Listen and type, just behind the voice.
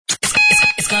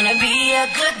gonna be a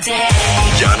good day.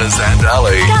 Gunners and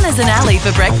Ali. Gunners and Ali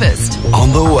for breakfast.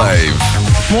 On the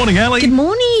Wave. Morning, Ali. Good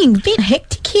morning. Bit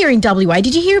hectic here in WA.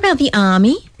 Did you hear about the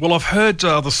army? Well, I've heard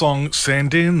the song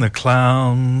Send in the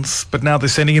Clowns, but now they're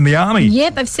sending in the army.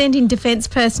 Yep, they've sent in defence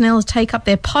personnel to take up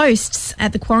their posts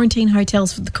at the quarantine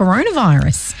hotels for the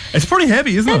coronavirus. It's pretty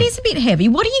heavy, isn't it? That is a bit heavy.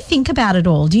 What do you think about it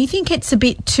all? Do you think it's a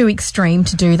bit too extreme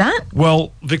to do that?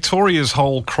 Well, Victoria's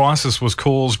whole crisis was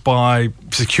caused by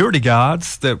security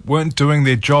guards that weren't doing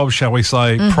their job, shall we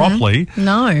say, properly.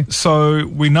 No. So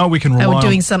we know we can rely They were on...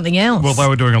 doing something else. Well, they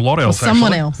were doing a lot else, Or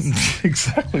someone actually. else.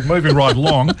 Exactly, moving right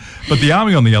along. But the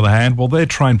army, on the other hand, well, they're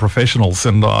trained professionals,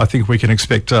 and I think we can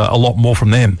expect a lot more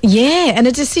from them. Yeah, and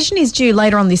a decision is due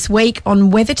later on this week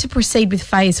on whether to proceed with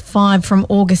Phase 5 from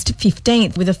August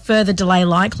 15th, with a further delay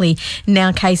likely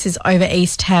now cases over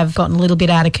east have gotten a little bit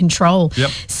out of control. Yep.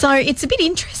 So it's a bit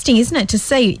interesting, isn't it, to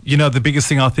see... You know, the biggest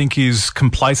thing I think is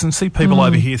complacency. People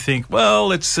over here think,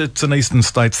 well, it's an eastern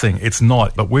states thing. It's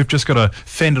not, but we've just got to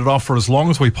fend it off for as long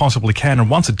as we possibly can, and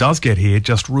once it does get here,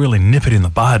 just really nip it in the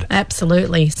bud.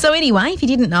 Absolutely. So anyway, if you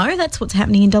didn't know, that's what's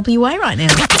happening in WA right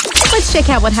now. Let's check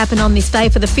out what happened on this day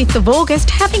for the 5th of August.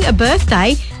 Having a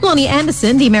birthday, Lonnie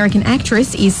Anderson, the American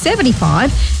actress, is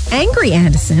 75. Angry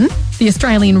Anderson, the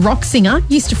Australian rock singer,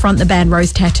 used to front the band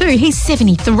Rose Tattoo. He's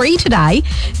 73 today.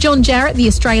 John Jarratt, the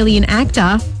Australian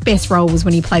actor, best role was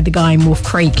when he played the guy in Wolf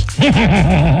Creek.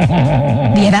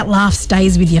 Yeah, that laugh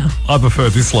stays with you. I prefer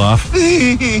this laugh.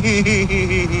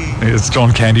 It's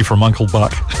John Candy from Uncle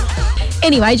Buck.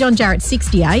 Anyway, John Jarratt's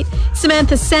 68.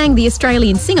 Samantha Sang, the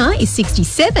Australian singer, is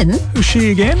 67. Who's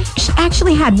she again? She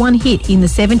actually had one hit in the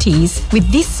 70s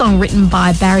with this song written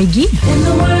by Barry Gibb. In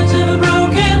the words of a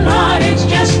broken heart, it's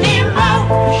just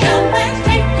emotion that's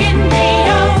taking me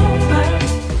over.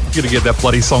 I'm going to get that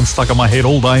bloody song stuck on my head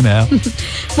all day now.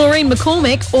 Maureen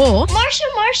McCormick, or...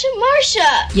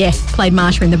 Marsha. Yeah, played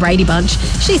Marsha in the Brady Bunch.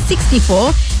 She's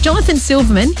 64. Jonathan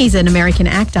Silverman, he's an American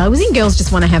actor, was in Girls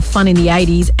Just Want to Have Fun in the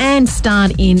 80s and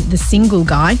starred in The Single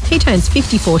Guy. He turns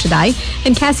 54 today.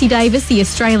 And Cassie Davis, the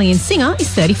Australian singer, is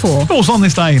 34. It was on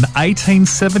this day in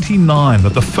 1879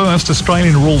 that the first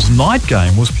Australian rules night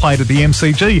game was played at the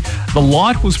MCG. The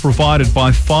light was provided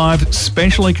by 5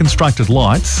 specially constructed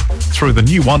lights through the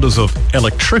new wonders of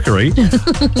electricity,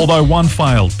 although one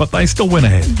failed, but they still went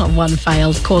ahead. Not one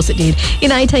failed, of course it did.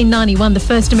 In 1891, the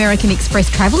first American Express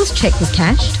traveller's cheque was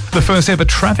cashed. The first ever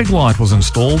traffic light was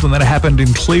installed, and that happened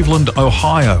in Cleveland,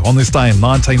 Ohio, on this day in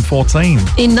 1914.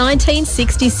 In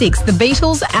 1966, the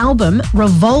Beatles' album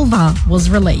Revolver was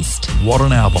released. What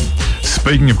an album.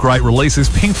 Speaking of great releases,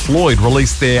 Pink Floyd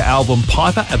released their album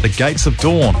Piper at the Gates of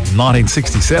Dawn in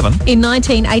 1967. In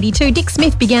 1982, Dick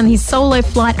Smith began his solo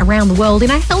flight around the world in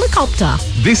a helicopter.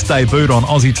 This debuted on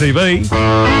Aussie TV.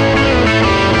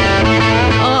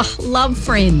 Oh, love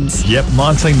Friends. Yep,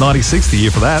 1996, the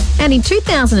year for that. And in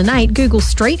 2008, Google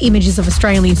Street images of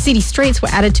Australian city streets were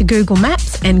added to Google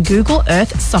Maps and Google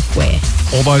Earth software.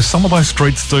 Although some of those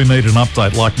streets do need an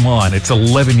update, like mine. It's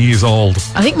 11 years old.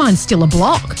 I think mine's still a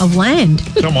block of land.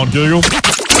 Come on, Google.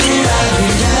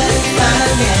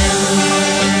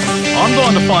 I'm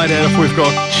dying to find out if we've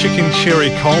got chicken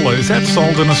cherry cola. Is that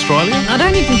sold in Australia? I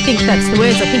don't even think that's the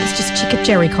words. I think it's just Chicka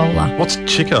Cherry Cola. What's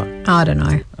chica? I don't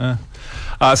know.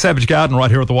 Savage Garden right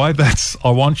here at the Wave. That's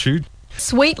I Want You.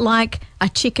 Sweet like a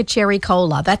Chicka Cherry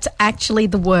Cola. That's actually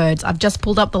the words. I've just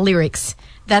pulled up the lyrics.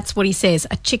 That's what he says,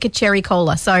 a Chicka Cherry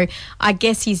Cola. So I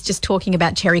guess he's just talking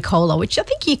about cherry cola, which I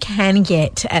think you can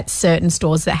get at certain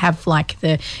stores that have like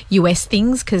the US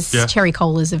things, because cherry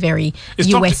cola is a very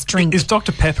US drink. Is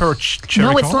Dr. Pepper a cherry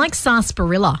cola? No, it's like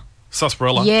sarsaparilla.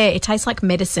 Sarsaparilla? Yeah, it tastes like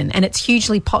medicine, and it's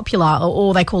hugely popular,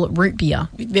 or they call it root beer.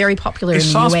 Very popular in the US.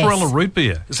 Is sarsaparilla root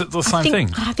beer? Is it the same thing?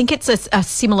 I think it's a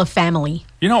similar family.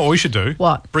 You know what we should do?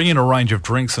 What? Bring in a range of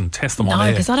drinks and test them on No,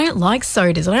 air. because I don't like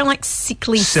sodas. I don't like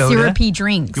sickly, syrupy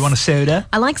drinks. You want a soda?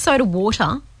 I like soda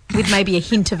water with maybe a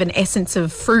hint of an essence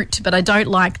of fruit, but I don't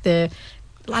like Coke,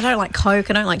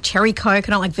 I don't like cherry Coke,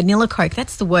 I don't like vanilla Coke.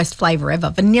 That's the worst flavour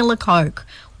ever. Vanilla Coke.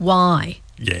 Why?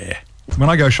 Yeah. When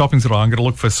I go shopping today, I'm going to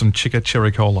look for some Chicka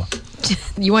Cherry Cola.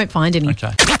 You won't find any.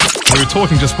 Okay. We were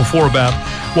talking just before about,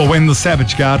 well, when the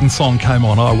Savage Garden song came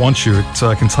on, I Want You,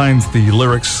 it contains the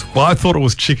lyrics. Well, I thought it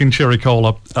was Chicken Cherry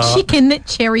Cola. Chicken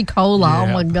Cherry Cola. Yeah.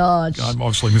 Oh, my gosh. I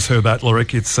obviously misheard that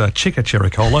lyric. It's Chicka Cherry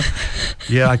Cola.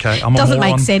 Yeah, okay. Doesn't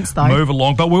make sense, though. Move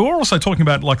along. But we were also talking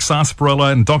about, like,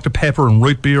 sarsaparilla and Dr. Pepper and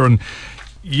root beer, and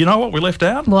you know what we left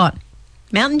out? What?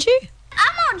 Mountain Dew?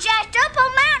 I'm all jacked up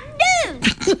on Mountain Dew.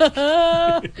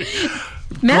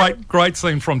 Great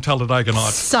scene from Talladega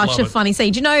Nights. Such a funny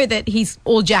scene. Do you know that he's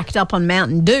all jacked up on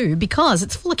Mountain Dew because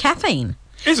it's full of caffeine?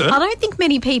 Is it? I don't think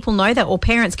many people know that, or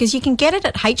parents, because you can get it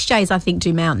at HJ's, I think,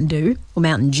 do Mountain Dew, or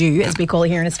Mountain Dew, as we call it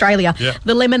here in Australia. Yeah.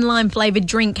 The lemon lime flavoured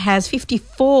drink has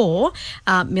 54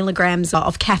 milligrams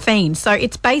of caffeine. So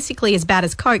it's basically as bad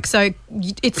as Coke. So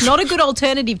it's not a good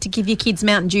alternative to give your kids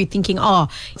Mountain Dew thinking, oh,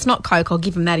 it's not Coke, I'll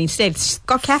give them that instead. It's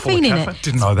got caffeine in it.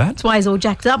 Didn't know that. That's why he's all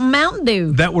jacked up. Mountain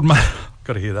Dew. That would make...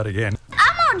 Got to hear that again.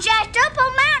 I'm all jacked up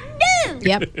on Mountain Dew.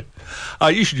 Yep.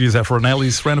 You should use that for an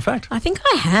Ellie's Random Fact. I think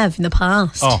I have in the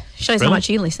past. Oh, shows really? how much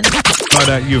you listen. No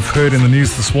doubt you've heard in the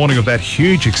news this morning of that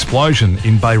huge explosion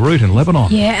in Beirut in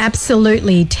Lebanon. Yeah,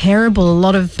 absolutely terrible. A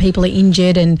lot of people are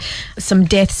injured and some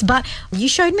deaths. But you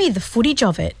showed me the footage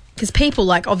of it because people,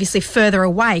 like, obviously further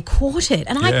away caught it.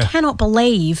 And I cannot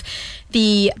believe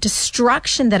the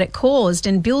destruction that it caused,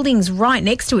 and buildings right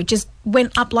next to it just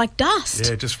went up like dust.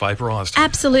 Yeah, just vaporised.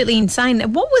 Absolutely insane.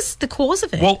 What was the cause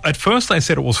of it? Well, at first they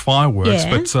said it was fireworks,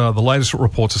 Yeah. but the latest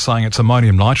reports are saying it's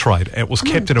ammonium nitrate. It was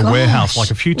kept in a gosh. warehouse,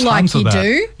 like a few tons Like of that.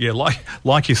 you do? Yeah,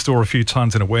 like you store a few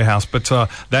tons in a warehouse, but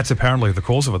that's apparently the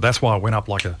cause of it. That's why it went up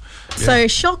like a... So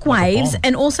shockwaves, bomb.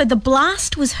 and also the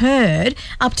blast was heard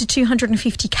up to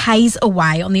 250 k's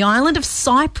away on the island of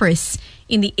Cyprus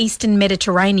in the eastern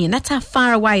Mediterranean. That's how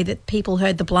far away that people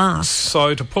heard the blast.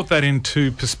 So to put that into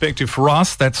perspective for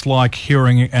us, that's like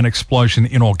hearing an explosion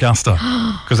in Augusta,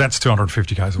 because that's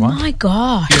 250 k's away. My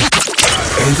gosh.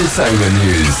 Entertainment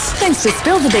news. Thanks to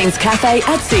Spill the Beans Cafe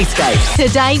at Seascape.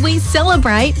 Today we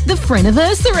celebrate the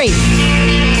Frienniversary.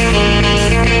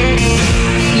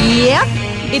 Yep.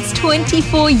 It's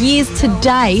 24 years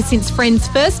today since Friends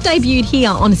first debuted here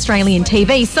on Australian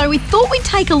TV, so we thought we'd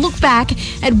take a look back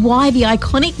at why the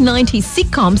iconic 90s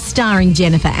sitcom starring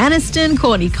Jennifer Aniston,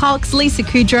 Courtney Cox, Lisa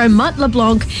Kudrow, Mutt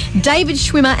LeBlanc, David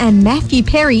Schwimmer and Matthew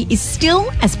Perry is still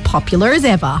as popular as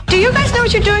ever. Do you guys know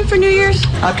what you're doing for New Year's?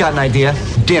 I've got an idea.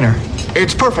 Dinner.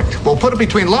 It's perfect. We'll put it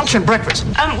between lunch and breakfast.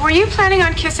 Were you planning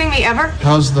on kissing me ever?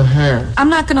 How's the hair? I'm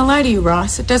not gonna lie to you,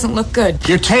 Ross. It doesn't look good.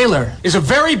 Your tailor is a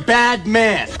very bad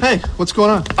man. Hey, what's going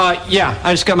on? Yeah,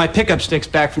 I just got my pickup sticks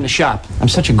back from the shop. I'm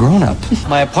such a grown-up.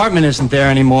 My apartment isn't there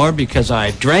anymore because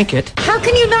I drank it. How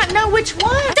can you not know which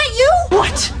one? Is that you?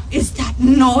 What is that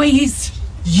noise?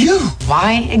 You?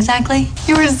 Why exactly?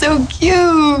 You were so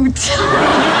cute.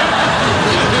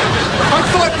 I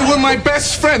thought you were my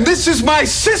best friend. This is my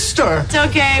sister. It's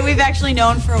okay. We've actually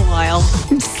known for a while.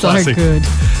 Classic. good.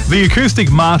 The acoustic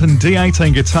Martin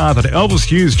D18 guitar that Elvis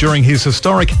used during his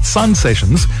historic Sun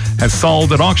sessions has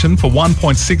sold at auction for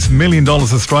 $1.6 million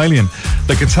Australian.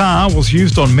 The guitar was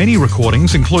used on many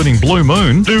recordings, including Blue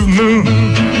Moon, Blue Moon,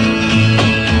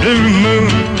 Blue Moon,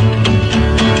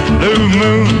 Blue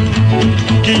Moon,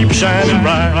 keep shining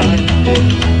bright,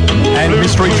 and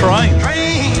Mystery Train.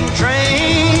 Train,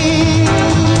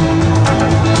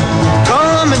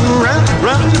 coming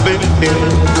round, baby.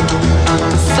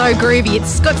 So groovy.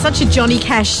 It's got such a Johnny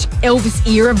Cash, Elvis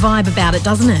era vibe about it,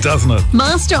 doesn't it? Doesn't it?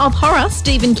 Master of Horror,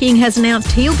 Stephen King, has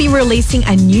announced he'll be releasing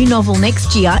a new novel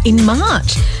next year in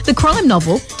March. The crime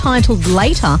novel, titled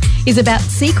Later, is about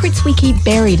secrets we keep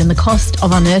buried and the cost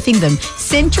of unearthing them,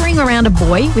 centering around a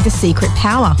boy with a secret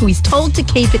power who is told to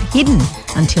keep it hidden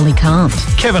until he can't.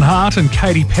 Kevin Hart and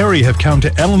Katy Perry have come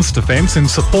to Ellen's defence in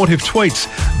supportive tweets,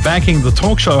 backing the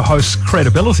talk show host's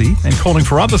credibility and calling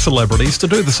for other celebrities to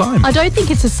do the same. I don't think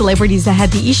it's the celebrities that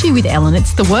had the issue with Ellen,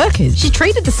 it's the workers. She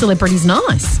treated the celebrities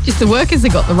nice. Just the workers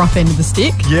that got the rough end of the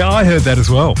stick. Yeah, I heard that as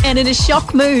well. And in a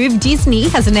shock move, Disney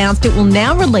has announced it will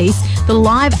now release the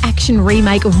live-action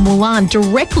remake of Mulan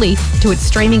directly to its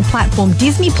streaming platform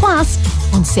Disney Plus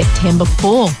on September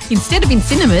 4, instead of in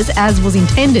cinemas as was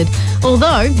intended,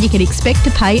 although you can expect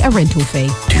to pay a rental fee.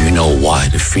 Do you know why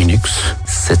the Phoenix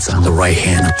sits on the right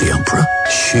hand of the Emperor?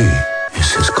 She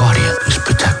is his guardian, his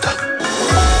protector.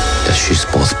 That she's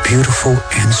both beautiful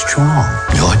and strong.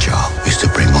 Your job is to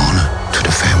bring honor to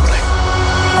the family.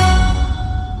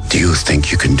 Do you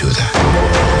think you can do that?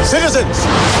 Citizens,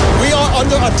 we are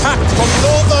under attack from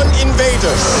northern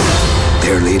invaders.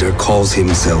 Their leader calls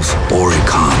himself Ori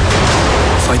Khan.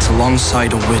 Fights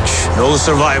alongside a witch. No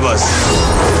survivors.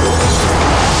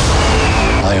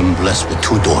 I am blessed with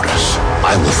 2 daughters.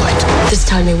 I will fight. This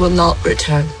time he will not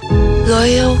return.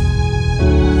 Loyal,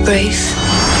 brave,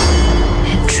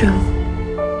 and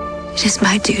true. It is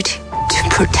my duty to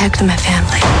protect my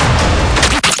family.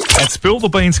 At Spill the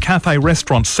Beans Cafe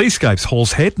Restaurant, Seascapes,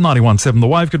 Hall's Head, 91.7 The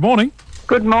Wave. Good morning.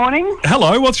 Good morning,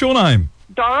 Hello, what's your name?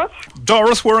 Doris,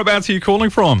 Doris, whereabouts are you calling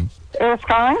from?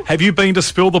 Erskine. Have you been to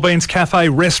Spill the Beans Cafe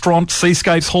Restaurant,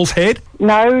 Seascapes, Hall's Head?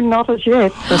 No, not as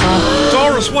yet. But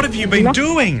Doris, what have you been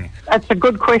doing? that's a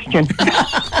good question.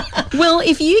 Well,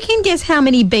 if you can guess how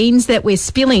many beans that we're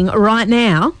spilling right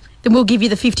now, then we'll give you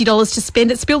the $50 to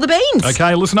spend at Spill the Beans.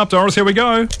 Okay, listen up, Doris. Here we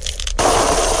go.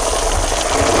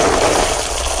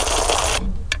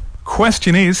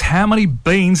 Question is, how many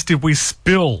beans did we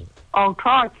spill? I'll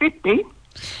try 50.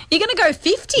 You're going to go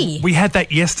 50? We had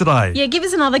that yesterday. Yeah, give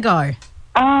us another go.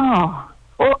 Oh,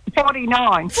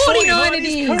 49. 49 it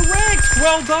is. Correct.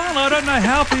 Well done. I don't know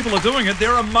how people are doing it.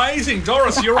 They're amazing.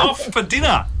 Doris, you're off for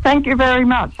dinner. Thank you very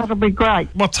much. That'll be great.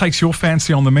 What takes your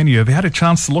fancy on the menu? Have you had a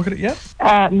chance to look at it yet?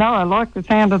 No, I like the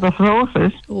sound of the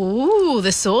sauces. Ooh,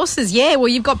 the sauces. Yeah, well,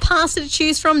 you've got pasta to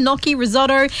choose from, gnocchi,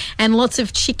 risotto, and lots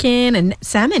of chicken and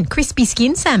salmon, crispy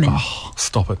skin salmon. Oh,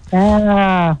 stop it.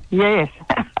 Yes.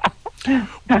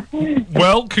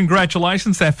 Well,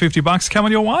 congratulations. That $50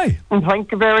 coming your way.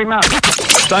 Thank you very much.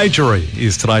 Stagery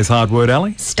is today's hard word,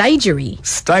 Ali. Stagery.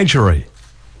 Stagery.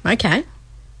 Okay.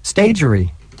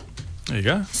 Stagery. There you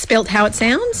go. Spelt how it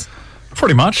sounds?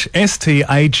 Pretty much.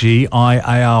 Stagiary.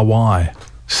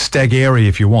 Stagery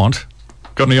if you want.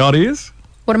 Got any ideas?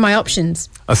 What are my options?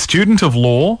 A student of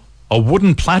law, a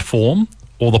wooden platform,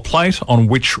 or the plate on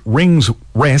which rings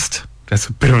rest. That's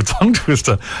a bit of a tongue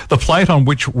twister. The plate on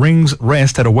which rings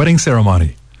rest at a wedding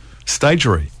ceremony.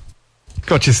 Stagery.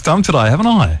 Got you stumped today, haven't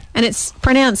I? And it's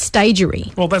pronounced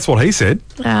stagery. Well, that's what he said.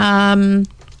 I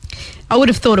would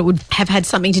have thought it would have had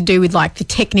something to do with like the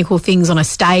technical things on a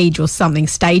stage or something,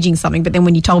 staging something. But then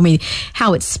when you told me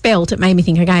how it's spelt, it made me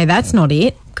think, okay, that's not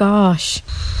it. Gosh.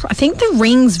 I think the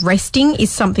rings resting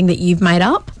is something that you've made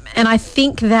up. And I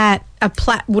think that a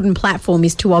wooden platform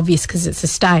is too obvious because it's a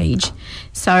stage.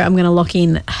 So I'm going to lock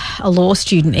in a law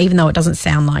student, even though it doesn't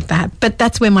sound like that. But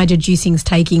that's where my deducing's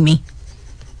taking me.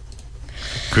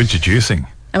 Good deducing.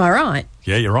 Am I right?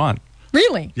 Yeah, you're right.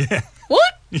 Really? Yeah.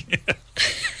 What? Yeah.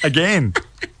 Again.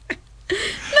 Nailed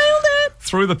it.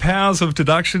 Through the powers of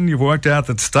deduction, you've worked out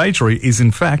that Stagery is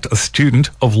in fact a student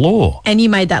of law. And you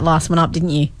made that last one up, didn't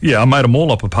you? Yeah, I made them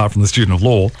all up apart from the student of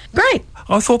law. Great.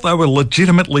 I thought they were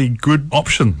legitimately good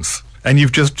options. And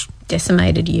you've just...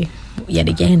 decimated you yet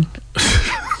again.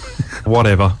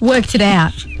 Whatever. Worked it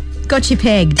out. Got you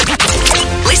pegged.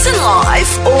 Listen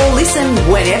live or listen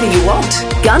whenever you want.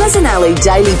 Gunners and Ali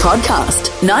Daily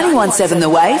Podcast.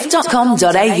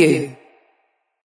 917thewave.com.au